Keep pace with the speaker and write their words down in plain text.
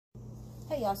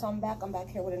Hey y'all, so I'm back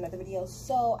here with another video.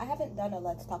 So I haven't done a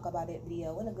let's talk about it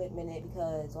video in a good minute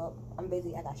because, well, I'm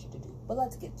busy, I got shit to do. But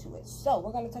let's get to it. So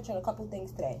we're going to touch on a couple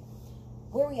things today.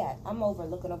 Where we at? I'm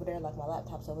looking over there like my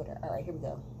laptop's over there. Alright, here we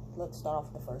go. Let's start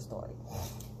off with the first story.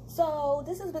 So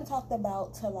this has been talked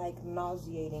about to like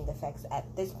nauseating effects at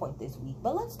this point this week.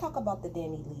 But let's talk about the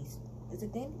Dani Leigh. Is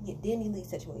it Dani? Yeah, Dani Leigh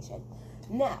situation.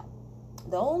 Now,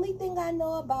 the only thing I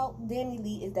know about Dani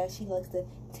Leigh is that she likes to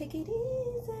take it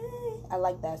easy. I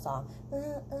like that song.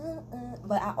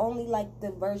 But I only like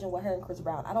the version with her and Chris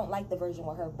Brown. I don't like the version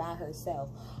with her by herself.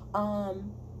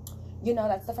 You know,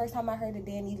 that's the first time I heard of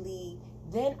Dani Leigh.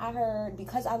 Then I heard,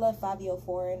 because I love Fabio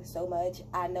Foreign so much,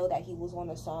 I know that he was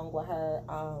on a song with her,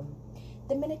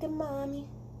 Dominican Mommy.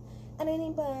 And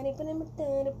anybody,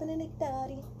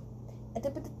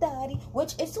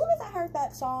 which as soon as I heard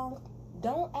that song,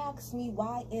 don't ask me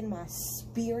why in my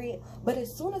spirit, but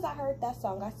as soon as I heard that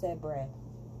song, I said, bruh,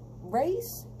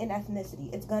 race and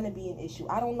ethnicity, it's gonna be an issue.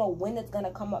 I don't know when it's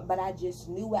gonna come up, but I just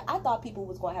knew it. I thought people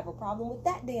was gonna have a problem with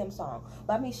that damn song,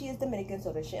 but I mean, she is Dominican,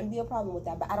 so there shouldn't be a problem with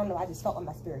that. But I don't know, I just felt in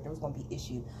my spirit there was gonna be an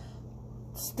issue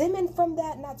stemming from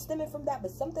that, not stemming from that, but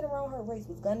something around her race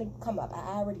was gonna come up.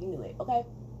 I already knew it. Okay,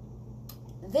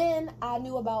 then I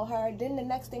knew about her. Then the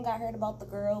next thing I heard about the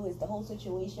girl is the whole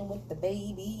situation with the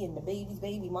baby and the baby's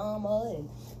baby mama and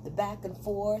the back and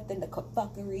forth and the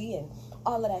fuckery and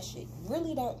all of that shit.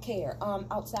 Really don't care.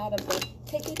 Outside of the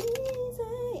take it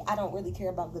easy, I don't really care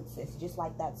about Good Sis. Just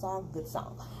like that song, good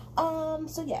song.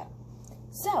 So yeah.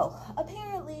 So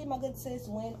apparently my good sis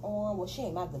went on, well, she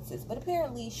ain't my good sis, but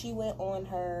apparently she went on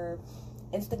her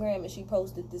Instagram and she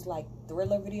posted this like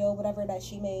thriller video, whatever that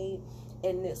she made,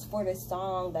 and it's for this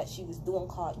song that she was doing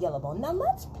called Yellowbone. Now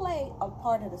let's play a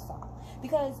part of the song,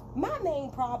 because my main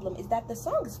problem is that the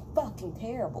song is fucking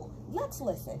terrible. Let's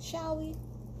listen, shall we?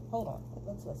 Hold on,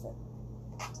 let's listen.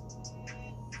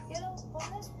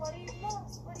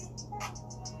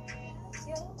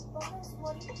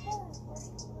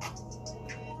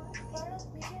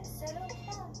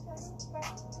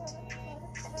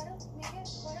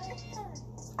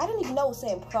 I didn't even know it was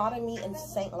saying Proud of Me in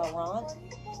Saint Laurent.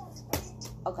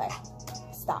 Okay,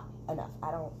 stop. Enough.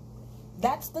 I don't.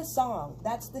 That's the song.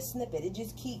 That's the snippet. It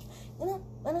just keeps like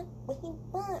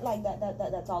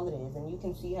that. That's all it is. And you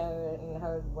can see her and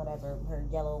her whatever, her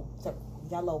yellow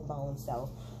bone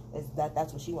self.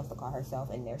 That's what she wants to call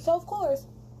herself in there. So of course,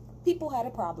 people had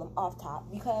a problem off top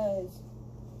because,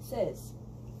 sis,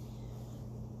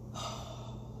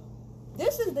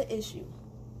 this is the issue.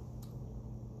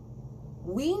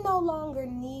 We no longer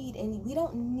need any. We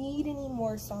don't need any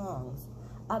more songs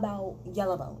about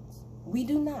yellow bones. We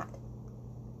do not.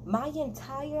 My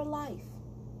entire life,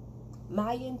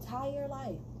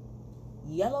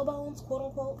 yellow bones, quote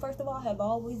unquote, first of all, have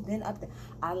always been up there.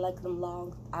 I like them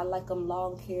long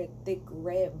hair, thick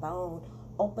red bone.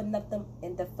 Open up them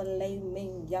in the filet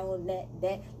mignon,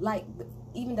 that like,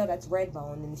 even though that's red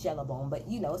bone and it's yellow bone, but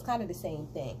you know, it's kind of the same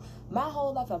thing. My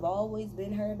whole life I've always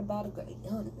been heard about a girl,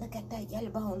 oh, look at that yellow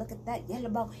bone, look at that yellow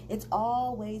bone. It's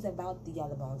always about the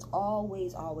yellow bones,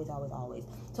 always.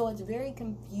 So it's very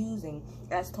confusing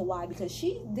as to why, because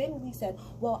she literally said,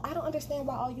 well, I don't understand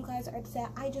why all you guys are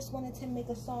upset. I just wanted to make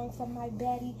a song for my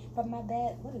baddie,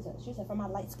 what is it? She said, for my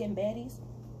light-skinned baddies.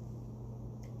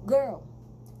 Girl,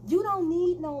 you don't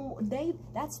need no,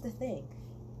 that's the thing.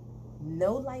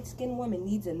 No light-skinned woman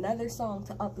needs another song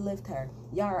to uplift her.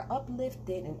 Y'all are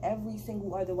uplifted in every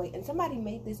single other way. And somebody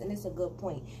made this, and it's a good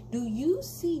point. Do you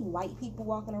see white people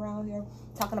walking around here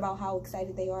talking about how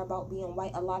excited they are about being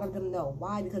white? A lot of them know.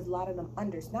 Why? Because a lot of them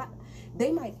understand.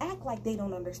 They might act like they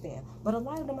don't understand, but a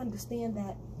lot of them understand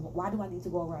that, why do I need to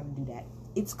go around and do that?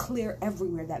 It's clear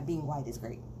everywhere that being white is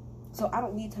great. So I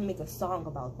don't need to make a song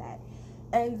about that.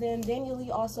 And then Dani Leigh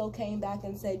also came back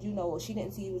and said, you know, she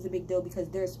didn't see it was a big deal because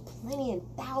there's plenty and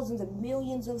thousands of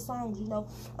millions of songs, you know,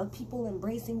 of people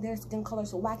embracing their skin color.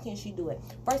 So why can't she do it?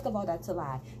 First of all, that's a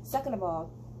lie. Second of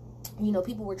all, you know,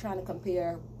 people were trying to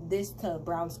compare this to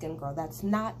brown skin girl. That's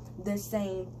not the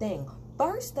same thing.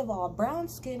 First of all, brown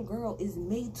skin girl is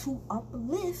made to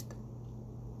uplift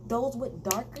those with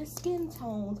darker skin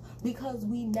tones, because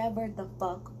we never the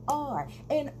fuck are.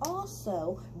 And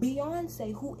also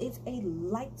Beyonce, who is a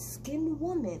light-skinned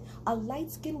woman,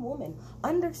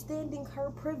 understanding her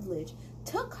privilege,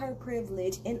 took her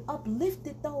privilege and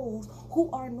uplifted those who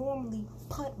are normally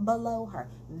put below her.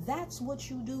 That's what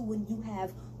you do when you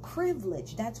have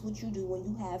privilege. That's what you do when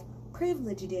you have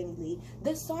privilege, Dani Leigh.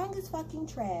 This song is fucking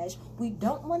trash. We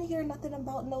don't want to hear nothing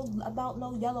about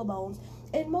no yellow bones.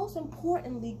 And most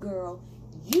importantly, girl,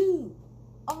 you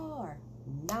are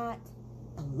not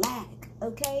black.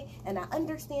 okay? And I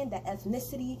understand that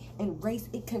ethnicity and race,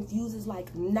 it confuses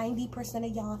like 90%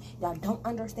 of y'all. Y'all don't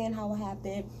understand how it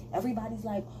happened. Everybody's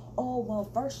like, oh, well,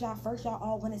 first y'all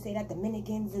all want to say that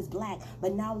Dominicans is black,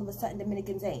 but now all of a sudden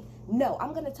Dominicans ain't. No,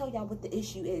 I'm going to tell y'all what the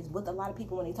issue is with a lot of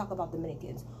people when they talk about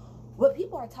Dominicans. What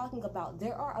people are talking about,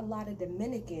 there are a lot of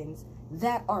Dominicans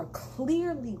that are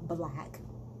clearly black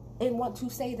and want to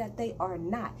say that they are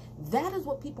not. That is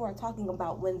what people are talking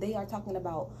about when they are talking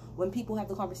about, when people have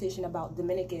the conversation about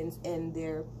Dominicans and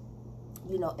their,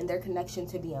 you know, and their connection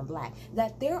to being black.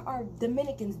 That there are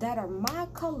Dominicans that are my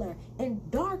color and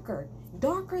darker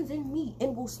than me,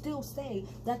 and will still say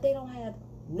that they don't have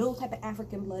no type of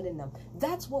African blood in them.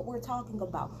 That's what we're talking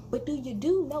about. But do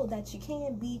you know that you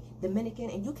can be Dominican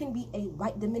and you can be a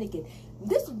white Dominican?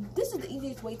 This is the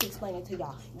easiest way to explain it to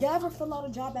y'all. Y'all ever fill out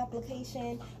a job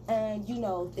application and, you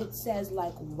know, it says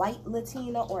like white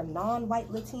Latina or non-white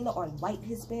Latina or white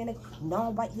Hispanic,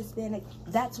 non-white Hispanic?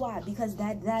 That's why, because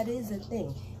that is a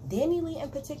thing. Dani Leigh in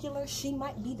particular, she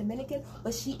might be Dominican,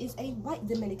 but she is a white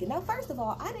Dominican. Now, first of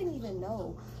all, I didn't even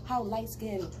know how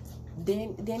light-skinned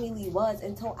Dani Leigh was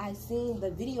until I seen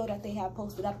the video that they have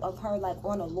posted up of her like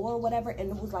on a lure or whatever, and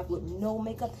it was like with no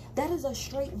makeup. That is a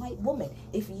straight white woman.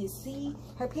 If you see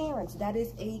her parents, that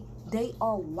is they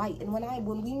are white. And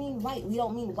when we mean white, we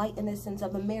don't mean white in the sense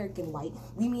of American white.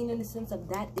 We mean in the sense of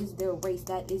that is their race.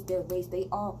 That is their race. They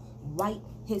are white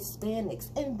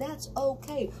Hispanics, and that's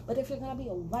okay. But if you're gonna be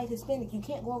a white Hispanic, you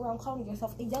can't go around calling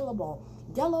yourself a yellow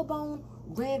bone,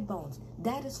 red bones.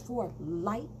 That is for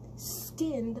light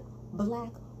skinned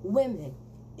black women.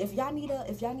 If y'all need an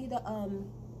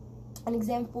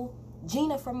example,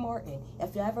 Gina from Martin.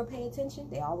 If y'all ever pay attention,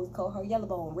 they always call her yellow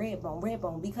bone, red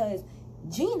bone, because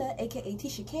Gina, aka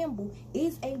Tisha Campbell,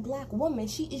 is a black woman.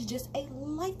 She is just a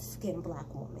light-skinned black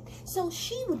woman. So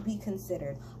she would be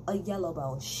considered a yellow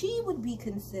bone. She would be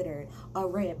considered a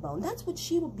red bone. That's what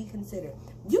she would be considered.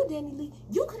 You, Dani Leigh,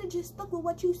 you could have just stuck with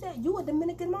what you said. You a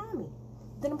Dominican mommy.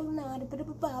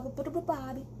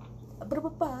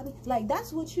 Like,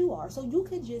 that's what you are. So you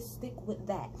could just stick with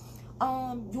that.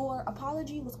 Your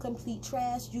apology was complete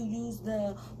trash. You used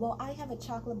the, well, I have a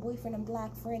chocolate boyfriend and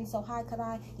black friend, so how could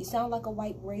I? You sound like a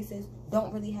white racist.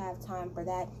 Don't really have time for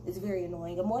that. It's very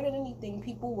annoying. And more than anything,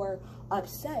 people were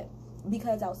upset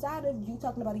because outside of you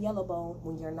talking about a yellow bone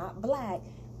when you're not black,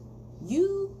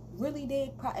 you really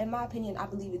did, in my opinion, I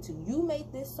believe it too. You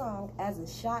made this song as a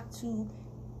shot to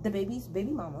the baby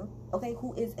mama, okay,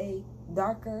 who is a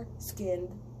darker skinned,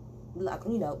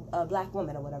 you know, a black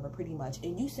woman or whatever, pretty much.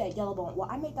 And you said yellow bone. Well,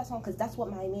 I made that song because that's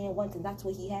what my man wants and that's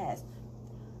what he has.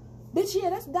 Bitch, yeah,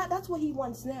 that's what he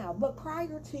wants now. But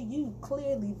prior to you,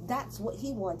 clearly that's what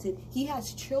he wanted. He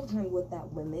has children with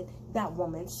that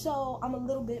woman. So I'm a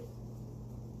little bit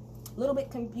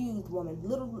confused, woman.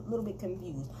 Little bit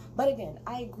confused. But again,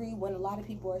 I agree when a lot of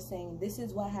people are saying this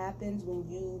is what happens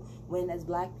when as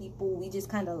black people we just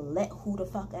kind of let who the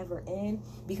fuck ever in,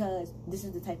 because this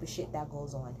is the type of shit that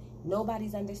goes on.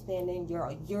 Nobody's understanding.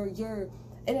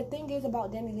 And the thing is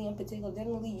about Dani Leigh in particular,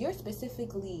 Dani Leigh, you're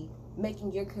specifically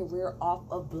making your career off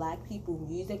of black people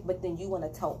music, but then you want to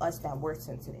tell us that we're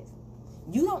sensitive.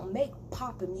 You don't make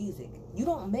pop music. You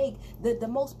don't make the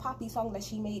most poppy song that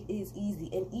she made is Easy,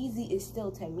 and Easy is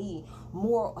still, to me,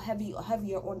 more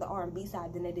heavier on the R&B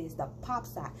side than it is the pop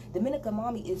side. Dominican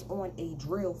Mommy is on a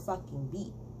drill fucking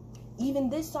beat. Even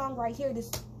this song right here,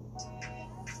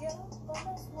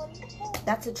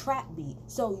 that's a trap beat.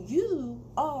 So you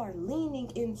are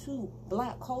leaning into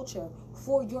black culture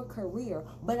for your career,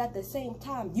 but at the same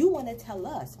time, you want to tell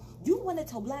us, you want to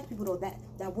tell black people though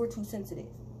that we're too sensitive.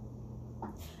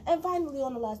 And finally,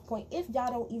 on the last point, if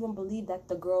y'all don't even believe that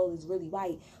the girl is really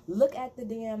white, look at the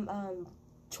damn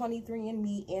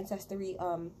 23andMe ancestry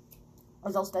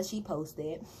results that she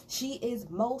posted. She is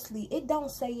mostly, it don't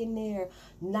say in there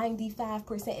 95%,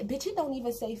 bitch, it don't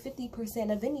even say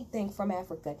 50% of anything from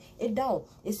Africa. It don't.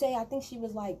 It say, I think she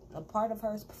was like, a part of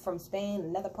hers from Spain,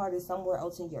 another part is somewhere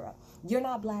else in Europe. You're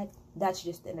not black. That's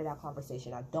just the end of that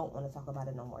conversation. I don't want to talk about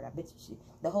it no more. That bitch,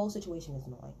 the whole situation is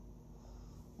annoying.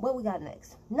 What we got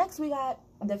next? Next, we got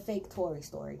the fake Tory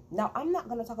story. Now, I'm not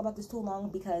going to talk about this too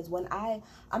long because when I'm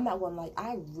not one, like,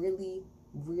 I really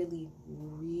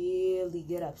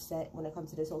get upset when it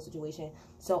comes to this whole situation.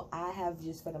 So I have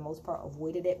just, for the most part,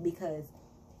 avoided it because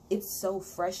it's so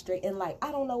frustrating. Like,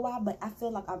 I don't know why, but I feel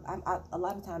like a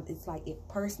lot of times it's like it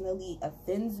personally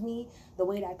offends me the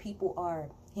way that people are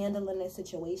handling this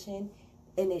situation.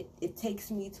 And it takes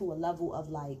me to a level of,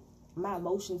 like, my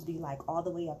emotions be like all the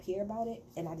way up here about it,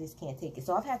 and I just can't take it.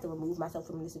 So I've had to remove myself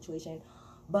from this situation.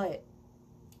 But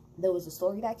there was a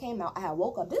story that came out. I had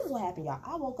woke up. This is what happened, y'all.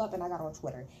 I woke up and I got on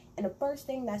Twitter. And the first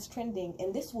thing that's trending,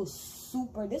 and this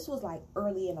was like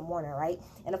early in the morning, right?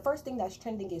 And the first thing that's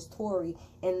trending is Tory.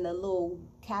 And the little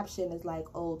caption is like,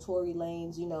 oh, Tory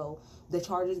Lanez, you know, the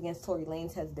charges against Tory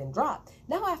Lanez has been dropped.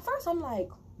 Now, at first, I'm like,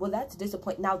 well, that's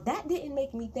disappointing. Now, that didn't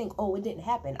make me think, oh, it didn't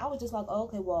happen. I was just like, oh,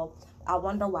 okay, well, I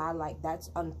wonder why. Like, that's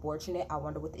unfortunate. I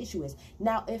wonder what the issue is.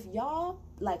 Now, if y'all,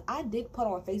 like, I did put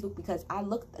on Facebook because I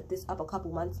looked at this up a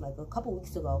couple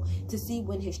weeks ago to see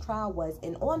when his trial was.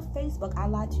 And on Facebook, I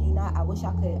lied to you not. I wish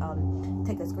I could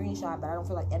take a screenshot, but I don't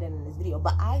feel like editing this video.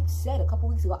 But I said a couple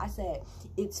weeks ago, I said,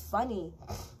 it's funny.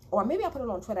 Or maybe I put it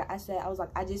on Twitter. I was like,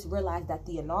 I just realized that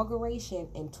the inauguration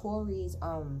and Tory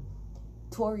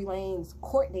Lanez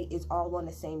court date is all on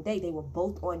the same day. They were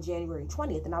both on January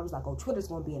 20th. And I was like, oh, Twitter's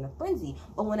going to be in a frenzy.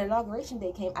 But when inauguration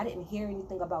day came, I didn't hear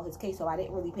anything about his case, so I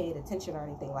didn't really pay attention or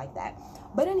anything like that.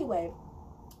 But anyway,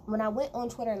 when I went on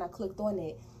Twitter and I clicked on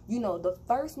it, you know, the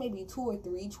first maybe 2 or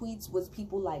 3 tweets was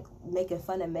people like making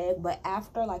fun of Meg, but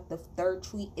after like the 3rd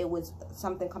tweet, it was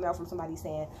something coming out from somebody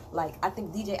saying, like, I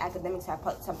think DJ Academics had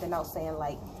put something out saying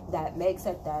like that Meg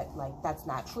said that, like, that's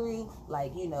not true,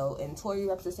 like, you know, and Tory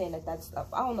reps are saying that that's,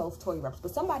 I don't know if Tory reps,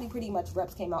 but somebody pretty much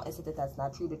reps came out and said that that's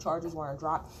not true. The charges weren't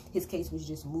dropped. His case was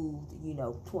just moved, you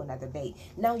know, to another date.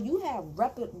 Now you have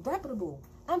reputable,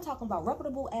 I'm talking about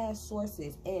reputable ass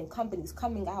sources and companies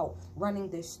coming out running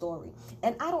this story.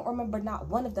 And I don't remember not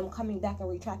one of them coming back and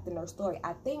retracting their story.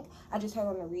 I think I just heard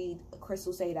on the read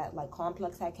Crystal say that like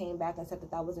Complex had came back and said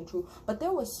that that wasn't true. But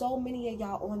there was so many of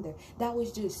y'all on there that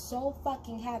was just so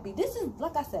fucking happy. This is,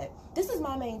 like I said, this is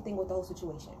my main thing with the whole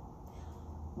situation.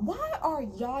 Why are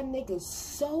y'all niggas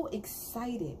so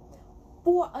excited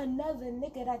for another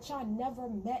nigga that y'all never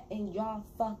met in y'all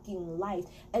fucking life,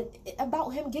 and about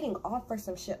him getting off for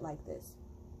some shit like this?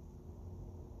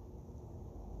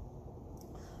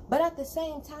 But at the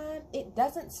same time, it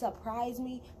doesn't surprise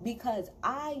me because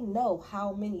I know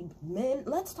how many men,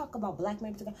 let's talk about black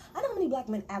men together. I know how many black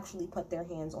men actually put their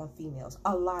hands on females.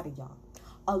 A lot of y'all.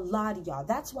 A lot of y'all.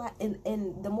 That's why, and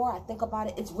the more I think about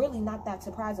it, it's really not that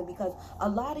surprising because a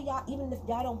lot of y'all, even if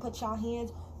y'all don't put y'all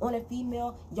hands on a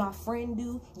female, y'all friend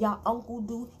do, y'all uncle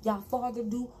do, y'all father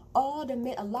do, all the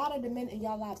men, a lot of the men in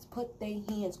y'all lives put their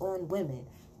hands on women.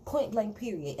 Point blank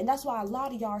period. And that's why a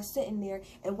lot of y'all are sitting there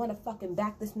and want to fucking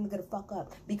back this nigga to fuck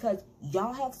up because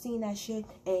y'all have seen that shit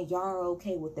and y'all are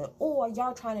okay with it, or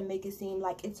y'all trying to make it seem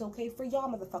like it's okay for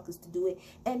y'all motherfuckers to do it,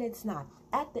 and it's not.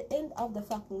 At the end of the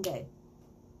fucking day,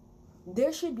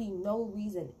 there should be no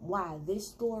reason why this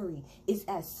story is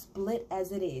as split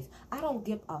as it is. I don't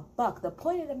give a fuck. The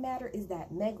point of the matter is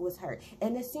that Meg was hurt.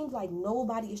 And it seems like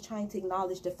nobody is trying to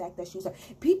acknowledge the fact that she was hurt.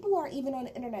 People are even on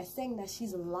the internet saying that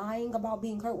she's lying about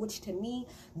being hurt, which to me,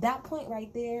 that point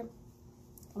right there,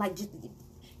 like, just...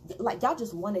 like, y'all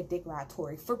just want to dick ride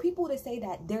Tory. For people to say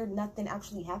that nothing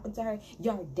actually happened to her,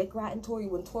 y'all dick riding Tory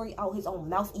when Tory out his own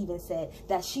mouth even said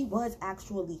that she was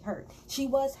actually hurt. She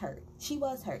was hurt. She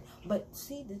was hurt. But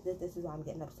see, this is why I'm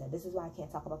getting upset. This is why I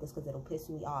can't talk about this, because it'll piss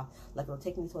me off. Like, it'll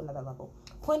take me to another level.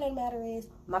 Point of the matter is,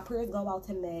 my prayers go out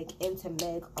to Meg and to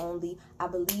Meg only. I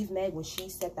believe Meg when she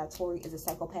said that Tory is a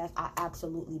psychopath. I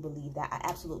absolutely believe that. I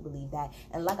absolutely believe that.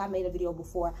 And like I made a video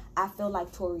before, I feel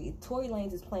like Tory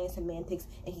Lanez is playing semantics,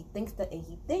 and he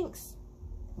thinks,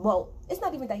 well, it's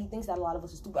not even that he thinks that a lot of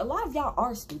us are stupid. A lot of y'all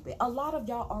are stupid. A lot of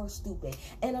y'all are stupid.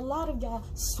 And a lot of y'all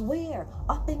swear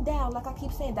up and down, like I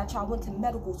keep saying, that y'all went to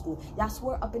medical school. Y'all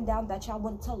swear up and down that y'all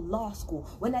went to law school.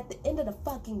 When at the end of the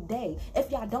fucking day, if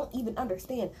y'all don't even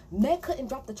understand, Meg couldn't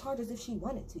drop the charges if she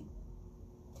wanted to.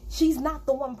 She's not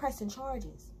the one pressing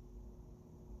charges.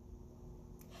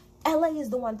 LA is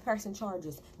the one pressing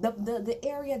charges. The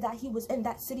area that he was in,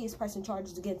 that city is pressing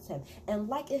charges against him. And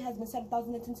like it has been said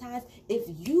 1,000 times, if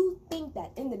you think that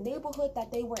in the neighborhood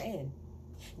that they were in,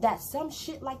 that some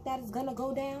shit like that is gonna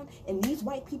go down and these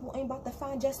white people ain't about to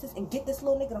find justice and get this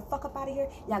little nigga the fuck up out of here,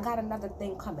 y'all got another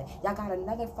thing coming. Y'all got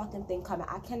another fucking thing coming.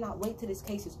 I cannot wait till this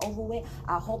case is over with.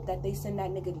 I hope that they send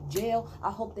that nigga to jail. I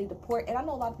hope they deport. And I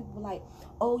know a lot of people are like,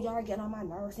 oh, y'all are getting on my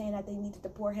nerves saying that they need to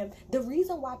deport him. The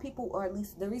reason why people, or at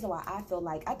least the reason why I feel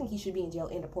like, I think he should be in jail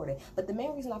and deported, but the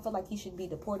main reason I feel like he should be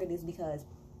deported is because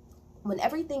when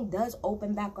everything does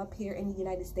open back up here in the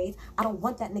United States, I don't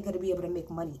want that nigga to be able to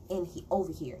make money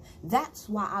over here. That's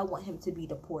why I want him to be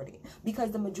deported.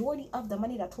 Because the majority of the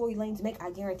money that Tory Lanez make,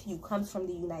 I guarantee you, comes from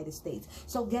the United States.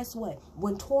 So guess what?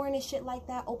 When touring and shit like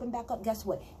that open back up, guess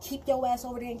what? Keep your ass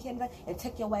over there in Canada and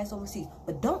take your ass overseas.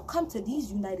 But don't come to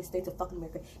these United States of fucking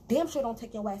America. Damn sure don't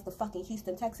take your ass to fucking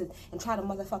Houston, Texas and try to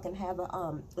motherfucking have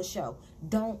a show.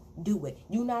 Don't do it.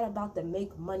 You're not about to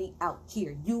make money out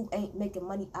here. You ain't making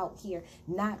money out here. here,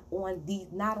 not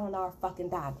on our fucking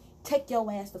dime. Take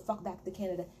your ass the fuck back to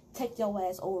Canada. Take your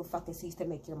ass over fucking seas to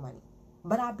make your money.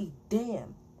 But I'll be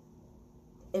damned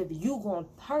if you gonna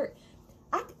hurt.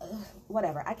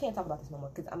 Whatever. I can't talk about this no more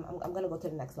because I'm gonna go to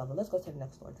the next level. Let's go to the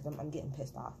next story because I'm getting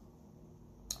pissed off.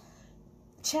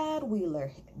 Chad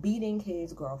Wheeler beating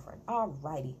his girlfriend.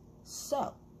 Alrighty.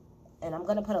 So, and I'm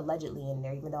gonna put allegedly in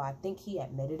there, even though I think he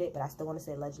admitted it, but I still want to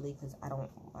say allegedly because I don't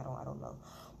know.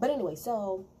 But anyway,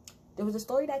 so there was a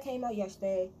story that came out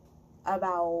yesterday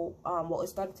about well, it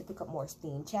started to pick up more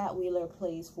steam. Chad Wheeler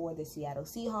plays for the Seattle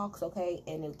Seahawks, okay,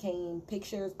 and it came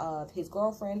pictures of his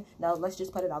girlfriend. Now let's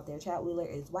just put it out there. Chad Wheeler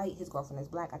is white, his girlfriend is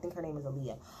black. I think her name is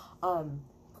Aaliyah.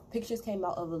 Pictures came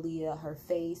out of Aaliyah, her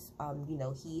face. You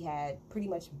know, he had pretty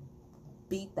much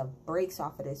beat the brakes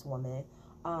off of this woman.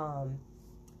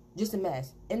 Just a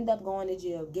mess. Ended up going to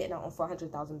jail, getting out on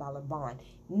 $400,000 bond.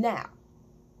 Now,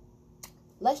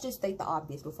 let's just state the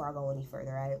obvious before I go any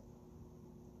further, right?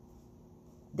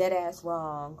 Dead ass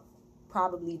wrong.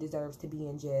 Probably deserves to be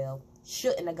in jail.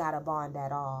 Shouldn't have got a bond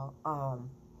at all.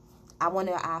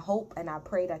 I hope and I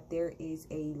pray that there is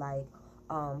a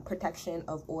protection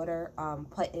of order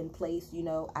put in place. You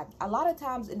know, a lot of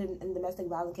times in domestic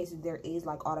violence cases there is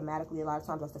automatically, a lot of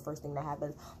times that's the first thing that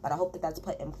happens, but I hope that that's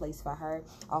put in place for her.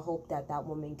 I hope that that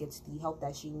woman gets the help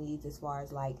that she needs as far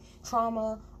as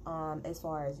trauma, as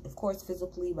far as of course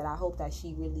physically, but I hope that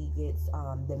she really gets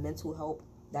the mental help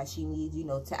that she needs, you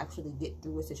know, to actually get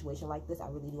through a situation like this. I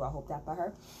really do. I hope that for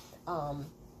her.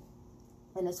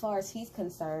 And as far as he's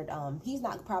concerned, he's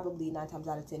not, probably 9 times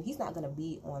out of 10, he's not going to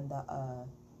be on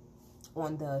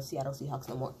the Seattle Seahawks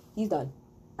no more. He's done.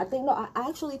 I think, no, I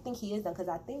actually think he is done, because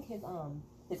I think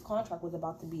his contract was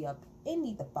about to be up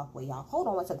any the fuck way, y'all. Hold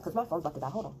on one second, because my phone's about to die.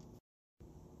 Hold on.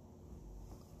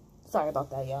 Sorry about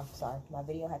that, y'all. Sorry. My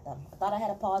video had that. I thought I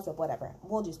had a pause, but whatever.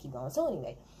 We'll just keep going. So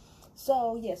anyway.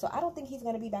 So, yeah, so I don't think he's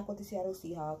going to be back with the Seattle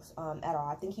Seahawks at all.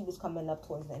 I think he was coming up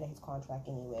towards the end of his contract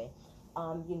anyway.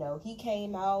 You know, he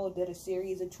came out, did a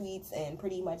series of tweets, and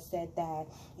pretty much said that,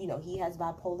 you know, he has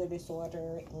bipolar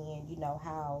disorder, and, you know,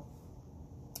 how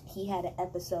he had an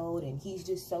episode, and he's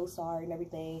just so sorry and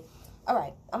everything. All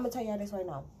right, I'm going to tell y'all this right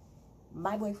now.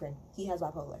 My boyfriend, he has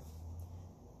bipolar.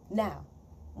 Now,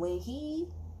 when he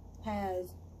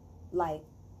has,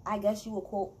 I guess you would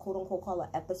quote unquote call an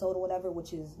episode or whatever,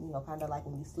 which is, you know, kind of like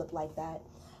when you flip like that.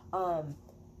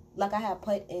 Like I have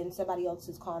put in somebody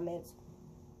else's comments,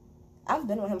 I've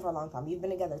been with him for a long time. We've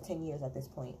been together 10 years at this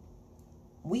point.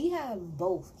 We have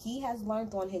both. He has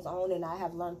learned on his own, and I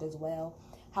have learned as well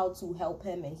how to help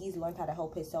him, and he's learned how to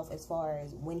help himself as far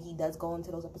as when he does go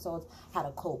into those episodes, how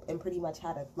to cope, and pretty much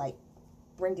how to,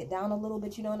 bring it down a little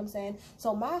bit, you know what I'm saying?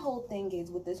 So my whole thing is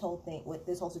with this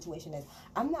whole situation is,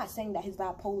 I'm not saying that his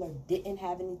bipolar didn't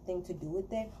have anything to do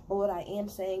with it, but what I am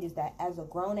saying is that as a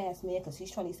grown-ass man, because he's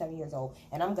 27 years old,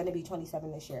 and I'm going to be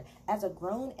 27 this year, as a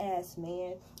grown-ass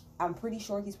man, I'm pretty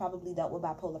sure he's probably dealt with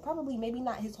bipolar. Probably, maybe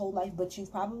not his whole life, but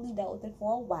you've probably dealt with it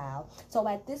for a while. So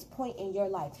at this point in your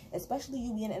life, especially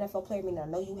you being an NFL player, I mean, I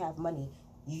know you have money,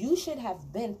 you should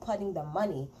have been putting the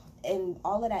money and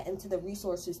all of that into the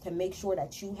resources to make sure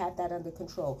that you have that under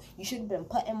control. You should have been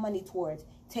putting money towards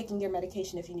taking your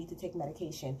medication if you need to take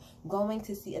medication, going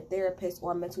to see a therapist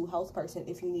or a mental health person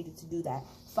if you needed to do that,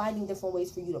 finding different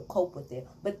ways for you to cope with it.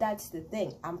 But that's the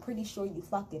thing. I'm pretty sure you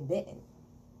fucking didn't.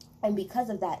 And because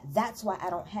of that, that's why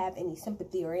I don't have any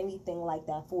sympathy or anything like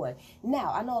that for it.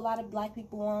 Now, I know a lot of black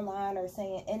people online are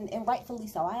saying, and rightfully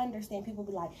so, I understand people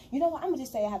be like, you know what, I'm going to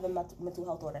just say I have a mental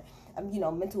health order,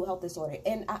 mental health disorder.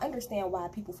 And I understand why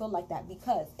people feel like that,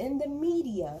 because in the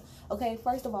media, okay,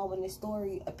 first of all, when this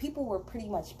story, people were pretty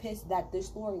much pissed that this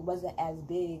story wasn't as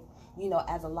big, you know,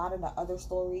 as a lot of the other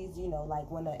stories, you know,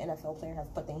 like when an NFL player has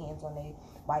put their hands on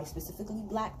white, specifically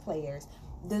black players,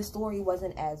 the story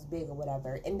wasn't as big or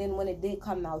whatever. And then when it did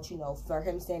come out, you know, for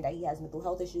him saying that he has mental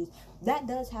health issues, that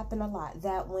does happen a lot.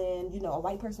 That when, you know, a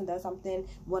white person does something,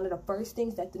 one of the first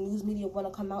things that the news media want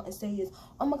to come out and say is,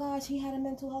 oh my gosh, he had a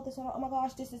mental health disorder, oh my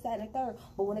gosh, this is that and the third.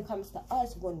 But when it comes to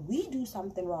us, when we do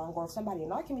something wrong, or if somebody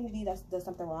in our community does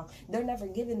something wrong, they're never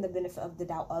given the benefit of the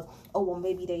doubt of, oh, well,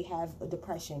 maybe they have a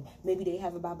depression, maybe they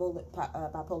have a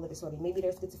bipolar disorder, maybe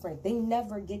they're schizophrenic. They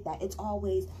never get that. It's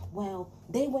always, well,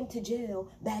 they went to jail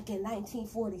back in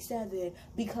 1947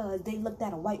 because they looked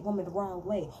at a white woman the wrong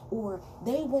way, or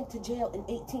they went to jail in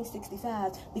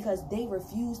 1865 because they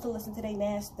refused to listen to their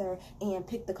master and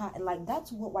pick the cotton. Like,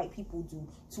 that's what white people do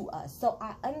to us. So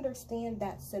I understand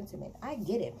that sentiment. I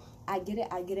get it. I get it.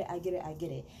 I get it. I get it. I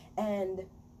get it. And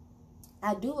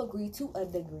I do agree to a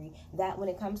degree that when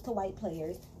it comes to white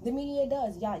players, the media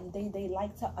does, yeah, they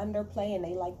like to underplay and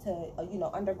they like to,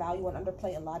 undervalue and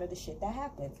underplay a lot of the shit that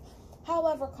happens.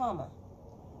 However,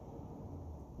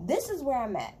 this is where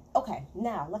I'm at. Okay,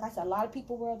 now, like I said, a lot of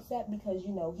people were upset because,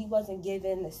 he wasn't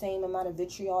given the same amount of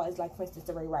vitriol as, like, for instance,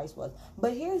 the Ray Rice was.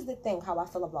 But here's the thing, how I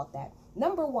feel about that.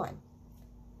 Number one,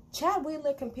 Chad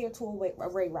Wheeler compared to a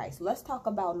Ray Rice. Let's talk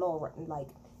about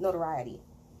notoriety.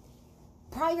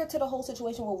 Prior to the whole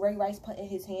situation where Ray Rice putting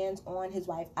his hands on his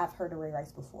wife, I've heard of Ray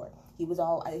Rice before. He was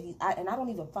all, and I don't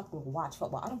even fucking watch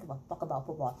football. I don't give a fuck about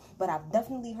football. But I've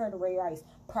definitely heard of Ray Rice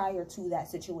prior to that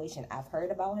situation. I've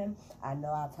heard about him. I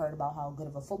know I've heard about how good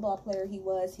of a football player he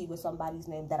was. He was somebody's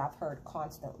name that I've heard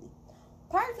constantly.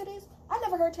 Prior to this, I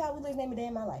never heard Chad Wheeler's name a day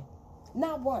in my life.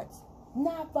 Not once.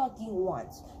 Not fucking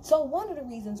once. So one of the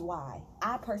reasons why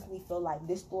I personally feel like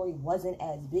this story wasn't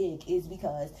as big is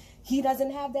because he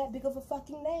doesn't have that big of a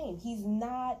fucking name. He's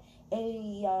not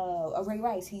a Ray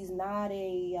Rice. He's not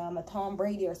a Tom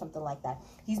Brady or something like that.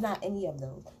 He's not any of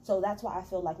those. So that's why I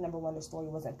feel like, number one, the story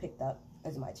wasn't picked up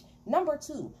as much. Number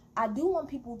two, I do want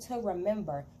people to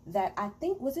remember that I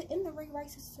think, was it in the Ray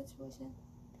Rice situation?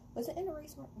 Was it in the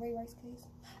Ray Rice case?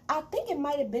 I think it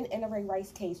might have been in a Ray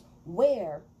Rice case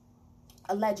where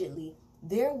allegedly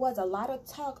there was a lot of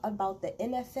talk about the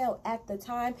NFL at the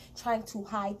time trying to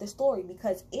hide the story,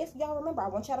 because if y'all remember, I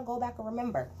want y'all to go back and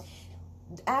remember,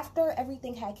 after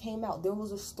everything had came out, there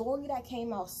was a story that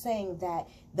came out saying that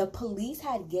the police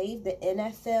had gave the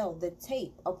NFL the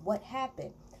tape of what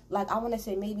happened. Like, I want to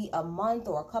say maybe a month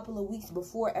or a couple of weeks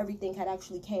before everything had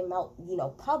actually came out,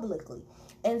 publicly.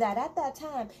 And that at that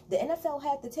time, the NFL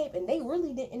had the tape and they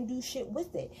really didn't do shit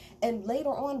with it. And later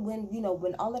on,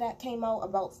 when all of that came out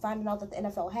about finding out that the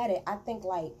NFL had it, I think,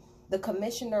 like, the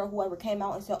commissioner or whoever came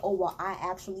out and said, oh, well, I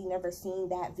actually never seen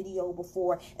that video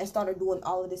before, and started doing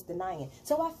all of this denying.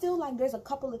 So I feel like there's a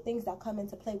couple of things that come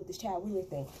into play with this Chad Wheeler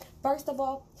thing. First of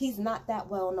all, he's not that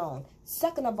well known.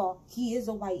 Second of all, he is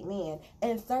a white man.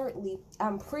 And thirdly,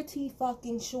 I'm pretty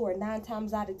fucking sure 9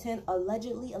 times out of 10,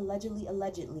 allegedly,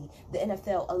 the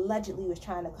NFL allegedly was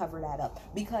trying to cover that up.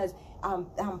 Because I'm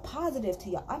positive to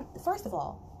y'all. First of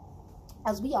all,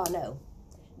 as we all know,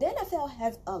 the NFL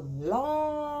has a long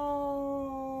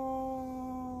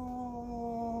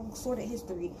sort of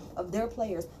history of their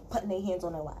players putting their hands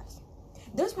on their wives.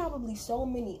 There's probably so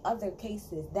many other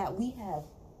cases that we have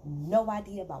no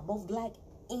idea about, both black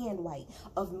and white,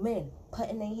 of men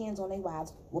putting their hands on their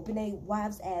wives, whooping their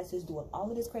wives' asses, doing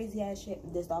all of this crazy ass shit.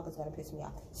 This dog is going to piss me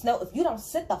off. Snow, if you don't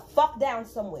sit the fuck down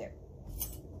somewhere.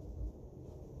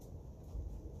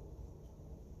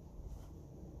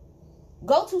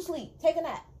 Go to sleep. Take a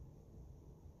nap.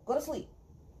 Go to sleep.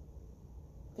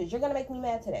 Because you're going to make me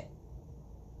mad today.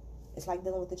 It's like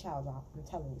dealing with a child, y'all. I'm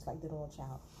telling you, it's like dealing with a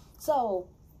child. So,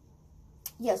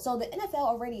 yeah, so the NFL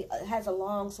already has a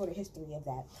long sort of history of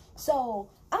that.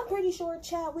 So, I'm pretty sure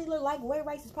Chad Wheeler, like Ray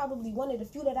Rice, is probably one of the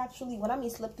few that actually,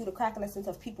 slipped through the crack in the sense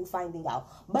of people finding out.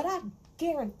 But I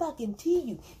guarantee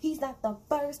you, he's not the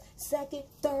first, second,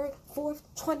 third, fourth,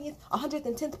 20th,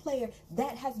 110th player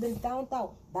that has been found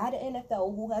out by the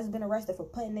NFL who has been arrested for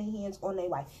putting their hands on their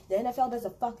wife. The NFL does a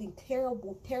fucking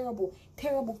terrible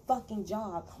fucking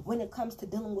job when it comes to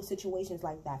dealing with situations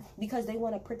like that, because they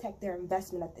want to protect their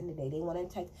investment at the end of the day. They want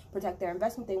to protect their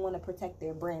investment. They want to protect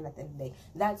their brand at the end of the day.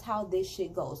 That's how this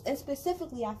shit goes. And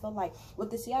specifically, I feel like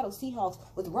with the Seattle Seahawks,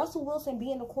 with Russell Wilson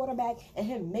being the quarterback and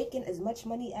him making as much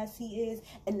money as he is,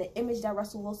 and the image that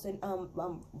Russell Wilson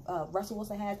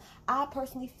has, I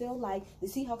personally feel like the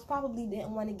Seahawks probably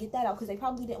didn't want to get that out, because they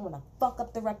probably didn't want to fuck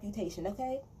up the reputation.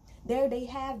 Okay, there they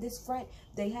have this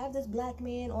black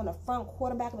man on the front,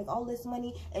 quarterback, like all this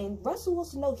money, and Russell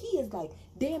Wilson, no, he is like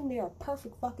damn near a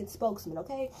perfect fucking spokesman.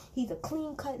 Okay, he's a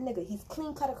clean cut nigga. He's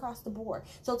clean cut across the board.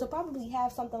 So to probably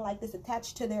have something like this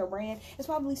attached to their brand is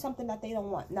probably something that they don't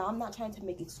want. Now, I'm not trying to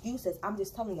make excuses. I'm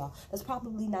just telling y'all that's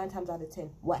probably 9 times out of 10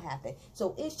 what happened.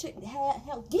 So it shouldn't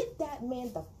hell, get that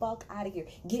man the fuck out of here.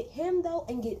 Get him though,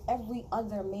 and get every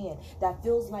other man that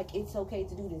feels like it's okay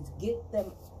to do this. Get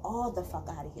them all the fuck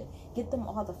out of here. Get them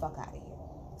all the fuck out of here.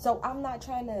 So I'm not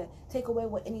trying to take away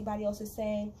what anybody else is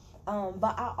saying,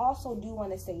 but I also do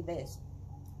want to say this,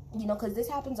 because this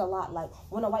happens a lot. Like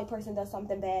when a white person does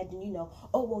something bad, and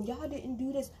oh, well, y'all didn't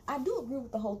do this. I do agree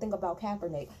with the whole thing about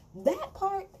Kaepernick. That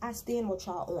part I stand with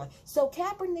y'all on. So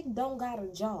Kaepernick don't got a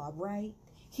job, right?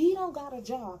 He don't got a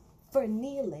job for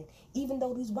kneeling, even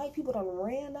though these white people done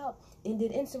ran up and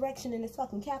did insurrection in this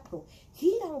fucking Capitol.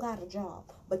 He don't got a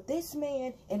job. But this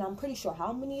man, and I'm pretty sure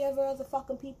how many ever other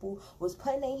fucking people was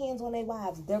putting their hands on their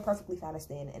wives, they're perfectly fine to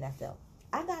stay in the NFL.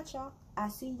 I got y'all. I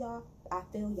see y'all. I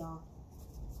feel y'all.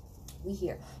 we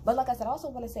here. But like I said, I also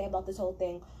want to say about this whole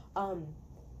thing,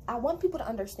 I want people to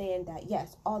understand that,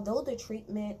 yes, although the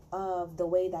treatment of the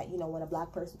way that, you know, when a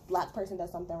black person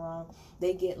does something wrong,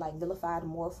 they get like vilified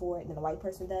more for it than a white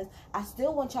person does, I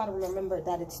still want y'all to remember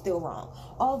that it's still wrong.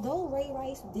 Although Ray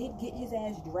Rice did get his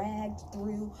ass dragged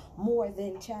through more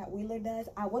than Chad Wheeler does,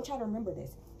 I want y'all to remember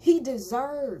this. He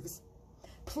deserves.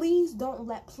 Please don't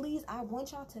let, please, I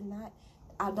want y'all to not,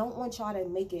 I don't want y'all to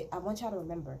make it, I want y'all to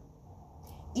remember.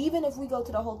 Even if we go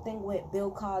to the whole thing with Bill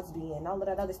Cosby and all of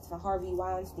that other stuff, Harvey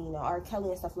Weinstein and R. Kelly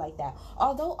and stuff like that.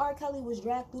 Although R. Kelly was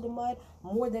dragged through the mud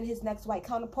more than his next white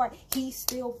counterpart, he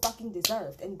still fucking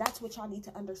deserved. And that's what y'all need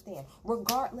to understand.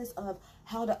 Regardless of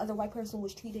how the other white person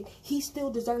was treated, he still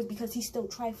deserves because he's still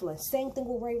trifling. Same thing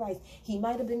with Ray Rice. He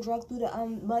might have been dragged through the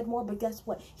mud more, but guess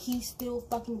what? He still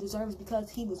fucking deserves because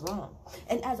he was wrong.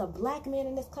 And as a black man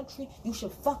in this country, you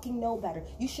should fucking know better.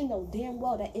 You should know damn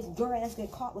well that if your ass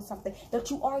get caught with something, that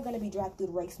you are going to be dragged through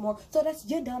the rakes more. So that's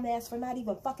your dumb ass for not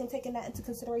even fucking taking that into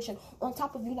consideration. On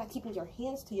top of you not keeping your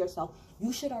hands to yourself,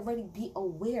 you should already be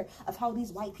aware of how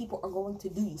these white people are going to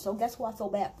do you. So guess who I feel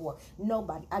bad for?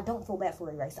 Nobody. I don't feel bad for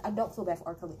Ray Rice. I don't feel bad for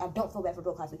R. Kelly. I don't feel bad for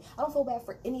Bill Cosby. I don't feel bad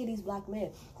for any of these black men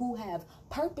who have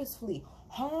purposefully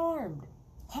harmed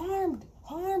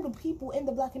people in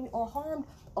the black community, or harmed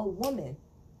a woman,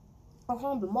 or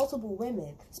harmed multiple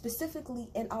women, specifically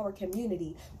in our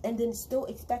community, and then still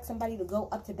expect somebody to go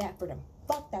up to bat for them.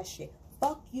 Fuck that shit.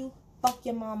 Fuck you. Fuck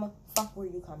your mama. Fuck where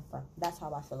you come from. That's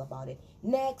how I feel about it.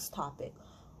 Next topic.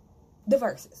 The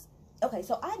verses. Okay,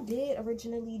 so I did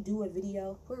originally do a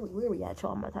video. Where we at,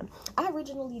 y'all? My time. I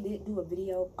originally did do a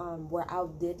video where I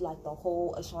did like the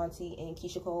whole Ashanti and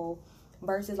Keyshia Cole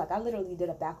verses. Like I literally did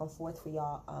a back and forth for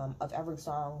y'all of every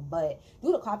song, but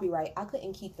due to copyright, I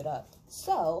couldn't keep it up.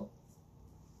 So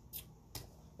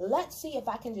let's see if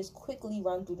I can just quickly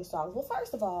run through the songs. Well,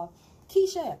 first of all,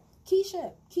 Keyshia,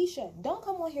 don't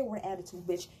come on here with attitude,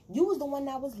 bitch. You was the one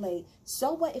that was late.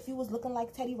 So what if you was looking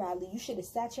like Teddy Riley? You should have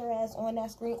sat your ass on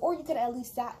that screen, or you could have at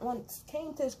least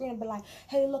came to the screen and be like,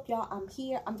 hey, look, y'all, I'm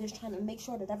here. I'm just trying to make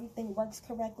sure that everything works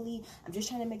correctly. I'm just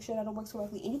trying to make sure that it works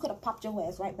correctly. And you could have popped your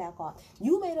ass right back off.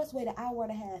 You made us wait an hour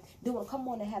and a half. Then will come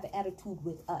on and have an attitude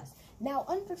with us. Now,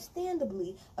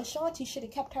 understandably, Ashanti should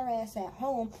have kept her ass at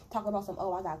home talking about some,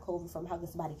 oh, I got COVID from hugging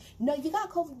somebody. No, you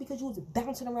got COVID because you was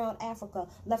bouncing around Africa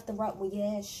left and right when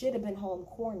your ass should have been home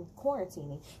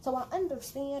quarantining. So I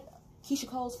understand Keyshia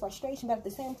Cole's frustration, but at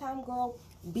the same time, girl,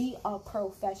 be a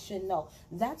professional.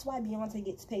 That's why Beyonce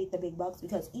gets paid the big bucks,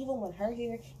 because even when her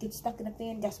hair gets stuck in a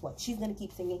fan, guess what? She's going to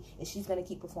keep singing and she's going to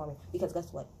keep performing, because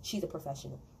guess what? She's a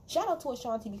professional. Shout out to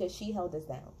Ashanti because she held us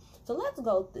down. So let's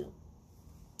go through.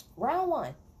 Round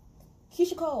one,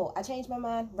 Keyshia Cole, I Changed My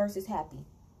Mind versus Happy.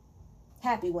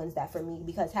 Happy wins that for me,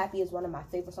 because Happy is one of my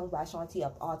favorite songs by Ashanti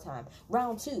of all time.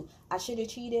 Round two, I Should Have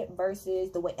Cheated versus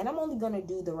The Way. And I'm only going to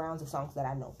do the rounds of songs that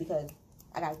I know, because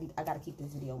I gotta keep this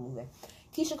video moving.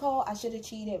 Keyshia Cole, I Should Have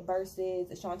Cheated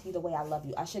versus Ashanti, The Way I Love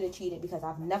You. I should have cheated because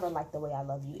I've never liked The Way I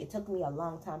Love You. It took me a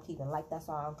long time to even like that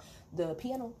song. The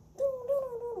piano,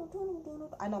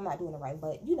 I know I'm not doing it right,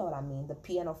 but you know what I mean. The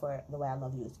piano for The Way I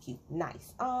Love You is cute.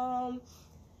 Nice.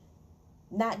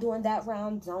 Not doing that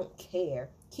round, don't care.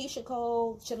 Keyshia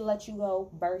Cole, Shoulda Let You Go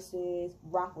versus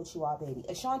Rock With You All Baby.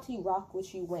 Ashanti, Rock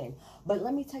With You win. But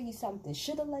let me tell you something.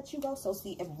 Shoulda Let You Go. So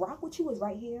see, if Rock With You is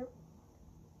right here,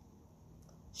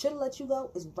 Shoulda Let You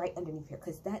Go is right underneath here,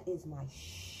 because that is my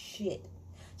shit.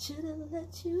 Shoulda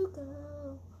let you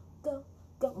go, go,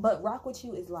 go. But Rock With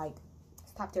You is like,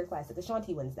 it's top tier classic.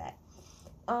 Ashanti wins that.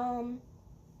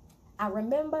 I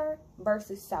Remember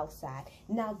versus Southside.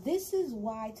 Now, this is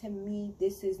why, to me,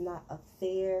 this is not a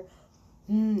fair.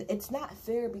 It's not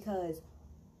fair because,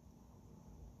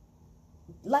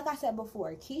 like I said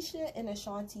before, Keyshia and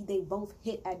Ashanti, they both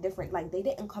hit at different, like, they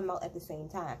didn't come out at the same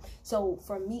time. So,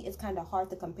 for me, it's kind of hard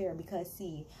to compare because,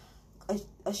 see,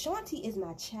 Ashanti is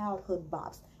my childhood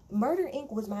bops. Murder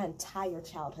Inc. was my entire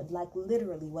childhood. Like,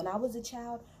 literally, when I was a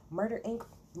child, Murder Inc.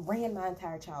 ran my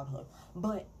entire childhood.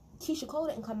 But Keyshia Cole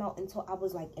didn't come out until I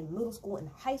was like in middle school and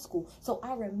high school. So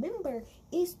I Remember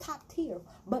is top tier.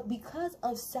 But because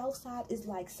of Southside is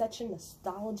like such a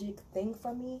nostalgic thing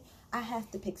for me, I have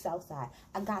to pick Southside.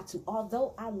 I got to.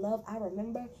 Although I love I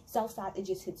Remember, Southside, it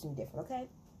just hits me different, okay?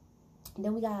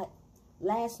 Then we got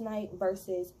Last Night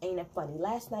versus Ain't It Funny.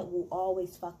 Last Night will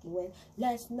always fucking win.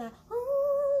 Last night,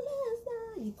 oh, last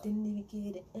night, you didn't even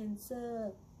get an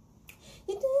answer.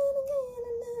 You didn't get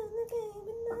another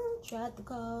baby, no. Tried to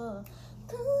call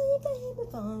you, baby,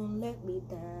 phone let me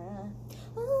down.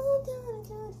 Oh,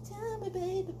 tell me,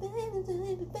 baby, baby,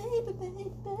 baby, baby,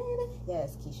 baby, baby.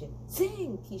 Yes, Keyshia.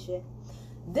 Sing, Keyshia.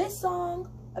 This song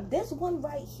This one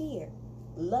right here,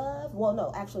 Love, well,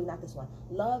 no, actually not this one.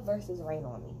 Love versus Rain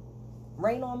on Me.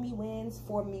 Rain on Me wins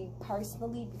for me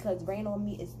personally because Rain on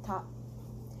Me is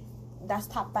that's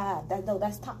top 5.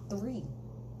 That's top 3.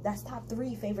 That's top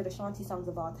 3 favorite Ashanti songs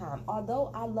of all time.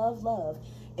 Although I love Love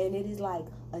and it is like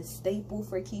a staple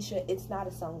for Keyshia, it's not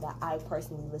a song that I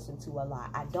personally listen to a lot.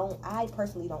 I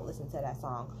personally don't listen to that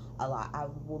song a lot. I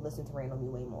will listen to Rain on Me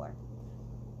way more.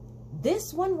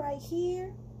 This one right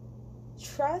here,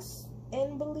 Trust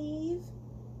and Believe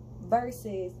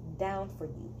versus Down for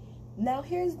You. Now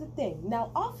here's the thing.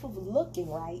 Now off of looking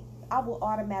right, I will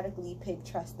automatically pick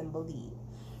Trust and Believe.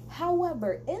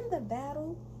 However, in the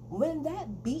battle, when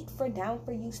that beat for Down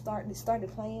for You started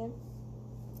playing,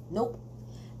 nope,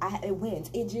 it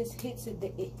wins. It just hits it.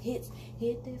 It hits.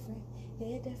 Hit different.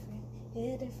 Hit different.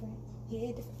 Hit different.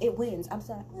 Hit different. It wins. I'm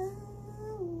sorry. I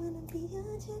wanna be your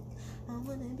chick. I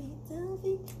wanna be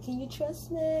Delphi. Can you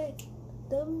trust me?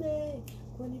 The man.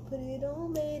 When you put it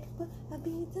on me, I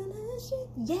be done that shit.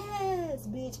 Yes,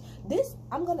 bitch. This,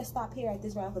 I'm gonna stop here at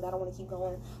this round because I don't want to keep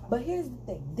going. But here's the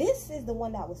thing. This is the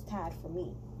one that was tied for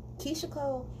me. Keyshia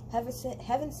Cole, Heaven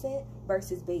Sent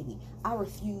versus Baby. I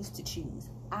refuse to choose.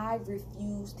 I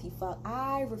refuse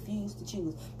to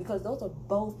choose because those are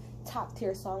both top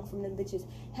tier songs from them bitches.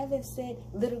 Heaven Sent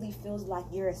literally feels like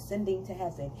you're ascending to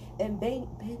heaven. And baby,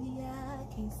 I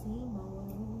can't see my way.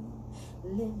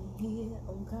 Living here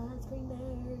on God's green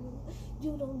earth.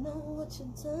 You don't know what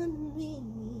you've done to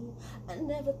me. I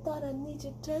never thought I'd need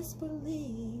you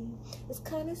desperately. It's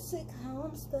kinda sick how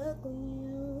I'm stuck with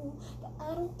you, but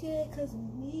I don't care cause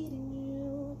I'm needing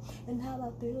you. And how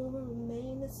I feel will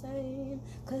remain the same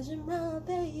cause you're my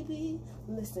baby.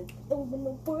 Listen, when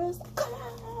the world's, come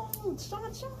on,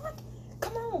 Sean,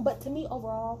 come on. But to me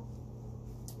overall,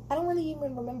 I don't really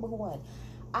even remember who won.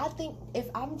 I think if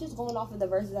I'm just going off of the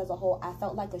verses as a whole, I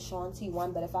felt like Ashanti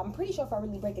won. But I'm pretty sure if I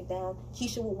really break it down,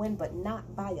 Keyshia will win, but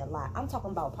not by a lot. I'm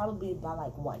talking about probably by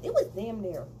like 1. It was damn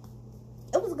near.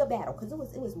 It was a good battle because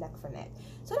it was neck for neck.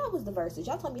 So that was the verses.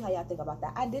 Y'all tell me how y'all think about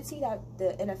that. I did see that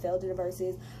the NFL did the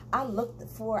verses. I looked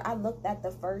at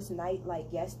the first night like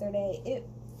yesterday.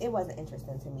 It wasn't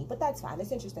interesting to me, but that's fine.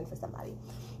 It's interesting for somebody.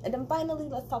 And then finally,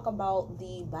 let's talk about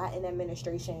the Biden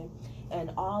administration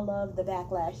and all of the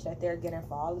backlash that they're getting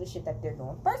for all of the shit that they're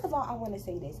doing. First of all, I want to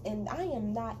say this, and I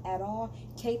am not at all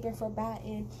caping for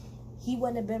Biden. He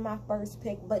wouldn't have been my first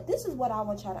pick, but this is what I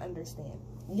want y'all to understand.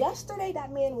 Yesterday,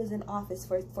 that man was in office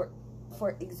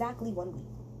for exactly 1 week.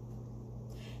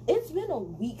 It's been a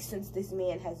week since this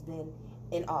man has been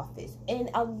in office, and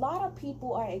a lot of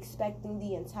people are expecting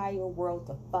the entire world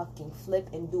to fucking flip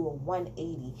and do a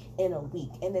 180 in a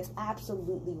week, and it's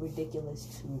absolutely ridiculous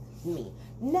to me.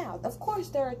 Now, of course,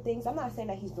 there are things, I'm not saying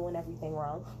that he's doing everything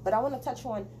wrong, but I want to touch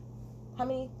on, how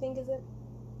many things is it?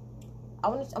 I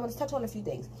want to touch on a few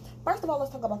things. First of all,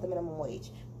 let's talk about the minimum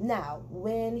wage. Now,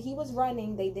 when he was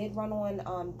running, they did run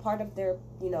on, part of their,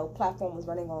 platform was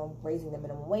running on raising the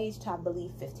minimum wage to, I believe,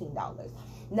 $15.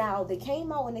 Now, they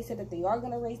came out and they said that they are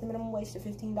going to raise the minimum wage to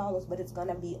 $15, but it's going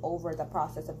to be over the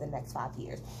process of the next 5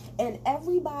 years. And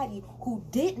everybody who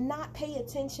did not pay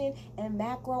attention in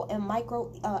macro and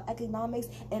micro economics,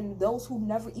 and those who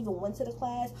never even went to the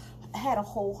class, had a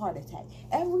whole heart attack.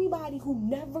 Everybody who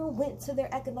never went to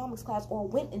their economics class or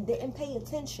went and didn't pay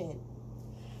attention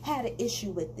had an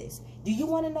issue with this. Do you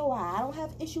want to know why I don't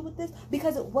have an issue with this?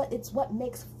 Because it's what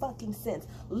makes fucking sense.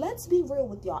 Let's be real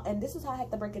with y'all, and this is how I have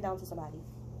to break it down to somebody.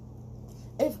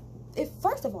 If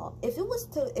first of all,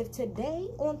 if today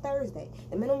on Thursday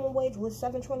the minimum wage was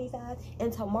 $7.25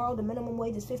 and tomorrow the minimum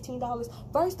wage is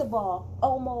 $15, first of all,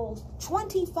 almost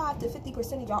 25 to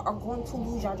 50% of y'all are going to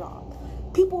lose your job.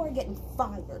 People are getting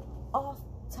fired off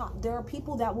top. There are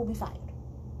people that will be fired.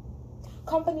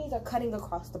 Companies are cutting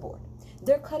across the board.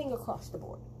 They're cutting across the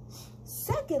board.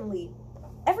 Secondly,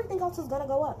 everything else is going to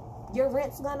go up. Your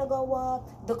rent's going to go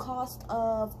up. The cost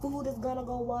of food is going to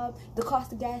go up. The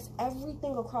cost of gas,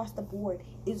 everything across the board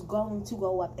is going to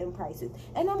go up in prices.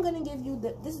 And I'm going to give you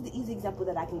this is the easy example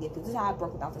that I can give because this is how I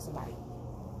broke it down for somebody.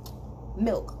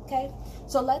 Milk, okay?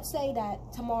 So let's say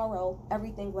that tomorrow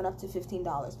everything went up to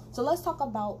 $15. So let's talk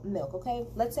about milk, okay?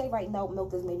 Let's say right now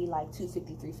milk is maybe like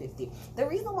 $2.50, $3.50. The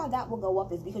reason why that will go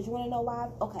up is because you want to know why?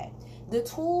 Okay, the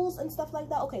tools and stuff like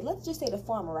that. Okay, let's just say the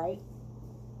farmer, right?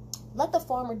 Let the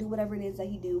farmer do whatever it is that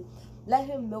he do. Let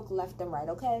him milk left and right,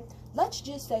 okay? Let's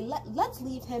just say, let's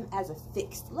leave him as a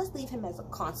fixed. Let's leave him as a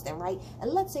constant, right?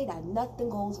 And let's say that nothing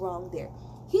goes wrong there.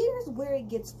 Here's where it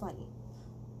gets funny.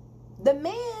 The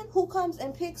man who comes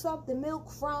and picks up the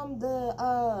milk from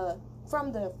the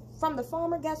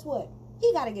farmer, guess what?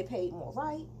 He got to get paid more,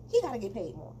 right? He got to get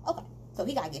paid more. Okay, so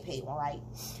he got to get paid more, right?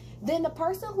 then the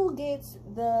person who gets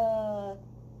the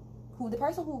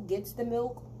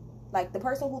milk, like the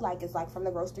person who like is like from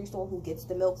the grocery store who gets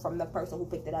the milk from the person who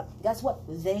picked it up, guess what?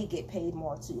 They get paid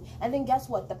more too. And then guess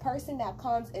what? The person that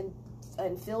comes and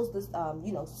fills this,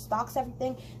 stocks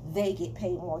everything, they get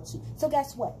paid more too. So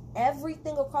guess what?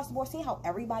 Everything across the board, seeing how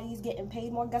everybody's getting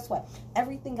paid more, guess what?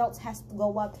 Everything else has to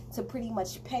go up to pretty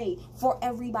much pay for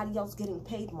everybody else getting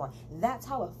paid more. That's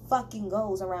how it fucking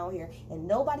goes around here. And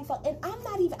nobody and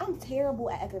I'm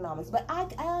terrible at economics, but I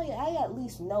at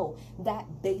least know that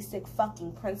basic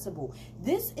fucking principle.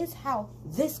 This is how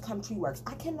this country works.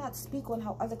 I cannot speak on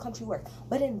how other country works,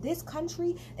 but in this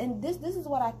country, and this is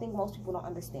what I think most people don't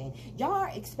understand. Y'all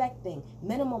are expecting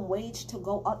minimum wage to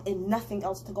go up and nothing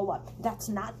else to go up. That's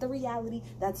not the reality.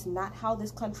 That's not how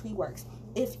this country works.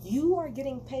 If you are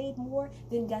getting paid more,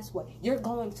 then guess what? You're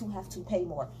going to have to pay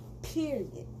more.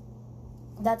 Period.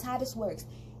 That's how this works.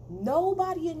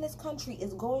 Nobody in this country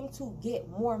is going to get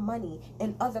more money,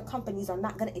 and other companies are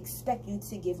not going to expect you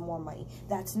to give more money.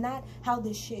 That's not how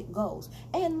this shit goes.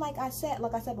 And like I said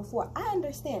before, I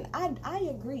understand. I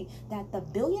agree that the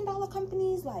billion-dollar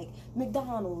companies like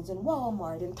McDonald's and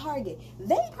Walmart and Target,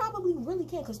 they probably really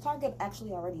can, because Target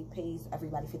actually already pays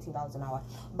everybody $15 an hour.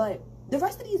 But the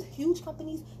rest of these huge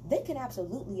companies, they can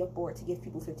absolutely afford to give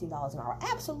people $15 an hour.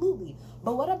 Absolutely.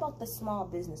 But what about the small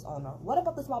business owner? What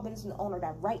about the small business owner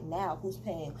that right now, who's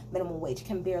paying minimum wage,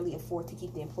 can barely afford to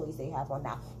keep the employees they have on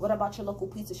now? What about your local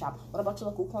pizza shop? What about your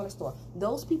local corner store?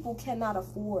 Those people cannot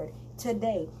afford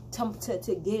today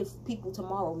to give people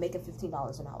tomorrow making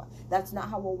 $15 an hour. That's not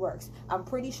how it works. I'm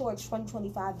pretty sure it's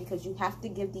 2025 because you have to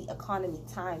give the economy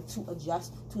time to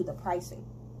adjust to the pricing.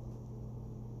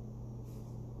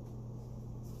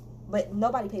 But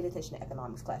nobody paid attention to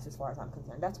economics class as far as I'm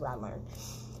concerned. That's what I learned.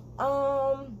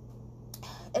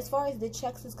 As far as the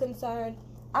checks is concerned,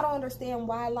 I don't understand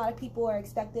why a lot of people are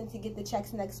expecting to get the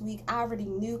checks next week. I already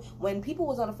knew when people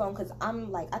was on the phone, because I'm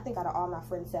like, I think out of all my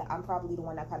friends said, I'm probably the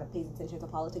one that kind of pays attention to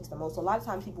politics the most. So a lot of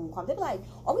times people will come, they'll be like,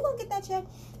 are we going to get that check?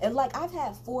 And like, I've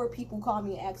had 4 people call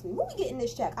me and ask me, when we getting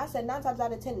this check? I said 9 times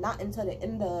out of 10, not until the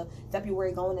end of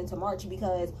February going into March,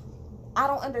 because I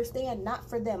don't understand, not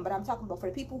for them, but I'm talking about for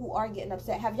the people who are getting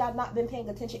upset. Have y'all not been paying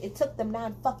attention? It took them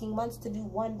 9 fucking months to do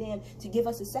to give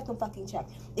us a second fucking check.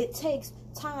 It takes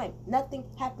time. Nothing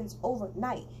happens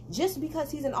overnight. Just because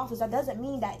he's in office, that doesn't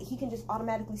mean that he can just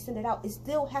automatically send it out. It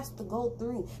still has to go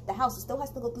through the House. It still has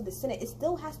to go through the Senate. It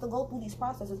still has to go through these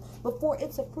processes before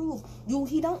it's approved.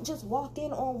 He don't just walk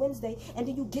in on Wednesday and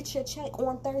then you get your check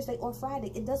on Thursday or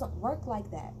Friday. It doesn't work like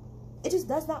that. It just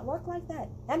does not work like that.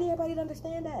 I need everybody to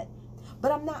understand that.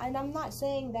 But I'm not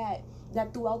saying that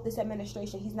throughout this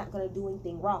administration he's not going to do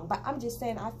anything wrong. But I'm just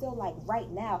saying, I feel like right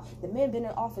now, the man been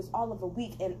in office all of a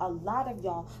week, and a lot of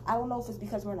y'all, I don't know if it's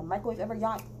because we're in a microwave ever,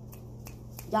 y'all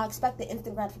expect the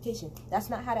instant gratification. That's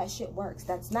not how that shit works.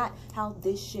 That's not how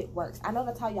this shit works. I know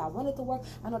that's how y'all want it to work.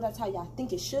 I know that's how y'all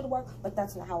think it should work, but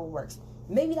that's not how it works.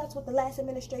 Maybe that's what the last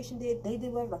administration did. They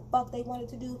did whatever the fuck they wanted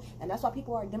to do, and that's why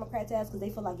people are Democrats ass, because they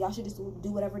feel like y'all should just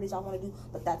do whatever it is y'all want to do,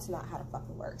 but that's not how the fuck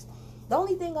it works. The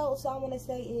only thing else I want to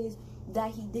say is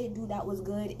that he did do that was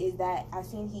good is that I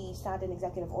seen he signed an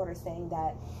executive order saying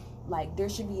that like there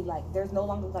should be like there's no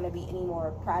longer going to be any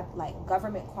more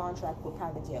government contract with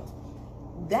private jails.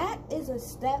 That is a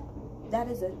step. That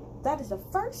is a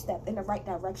first step in the right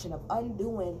direction of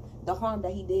undoing the harm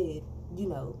that he did,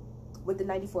 with the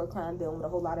 94 crime bill and with a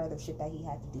whole lot of other shit that he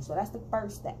had to do. So that's the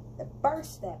first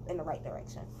step in the right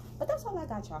direction. But that's all I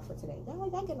got y'all for today. Y'all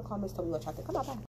get in the comments, tell me what y'all think. Come on, bye.